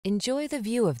Enjoy the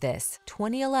view of this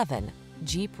 2011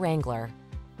 Jeep Wrangler.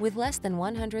 With less than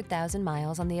 100,000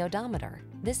 miles on the odometer,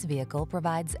 this vehicle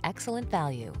provides excellent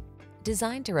value.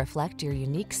 Designed to reflect your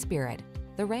unique spirit,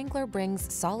 the Wrangler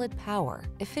brings solid power,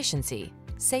 efficiency,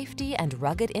 safety, and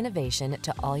rugged innovation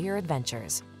to all your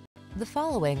adventures. The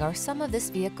following are some of this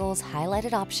vehicle's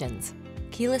highlighted options: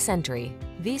 keyless entry,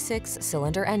 V6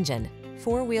 cylinder engine,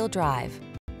 four-wheel drive,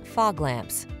 fog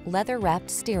lamps, leather-wrapped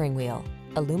steering wheel,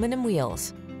 aluminum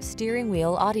wheels, steering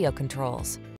wheel audio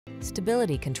controls,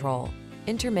 stability control,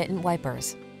 intermittent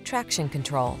wipers, traction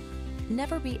control.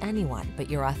 Never be anyone but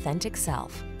your authentic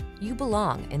self. You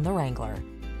belong in the Wrangler.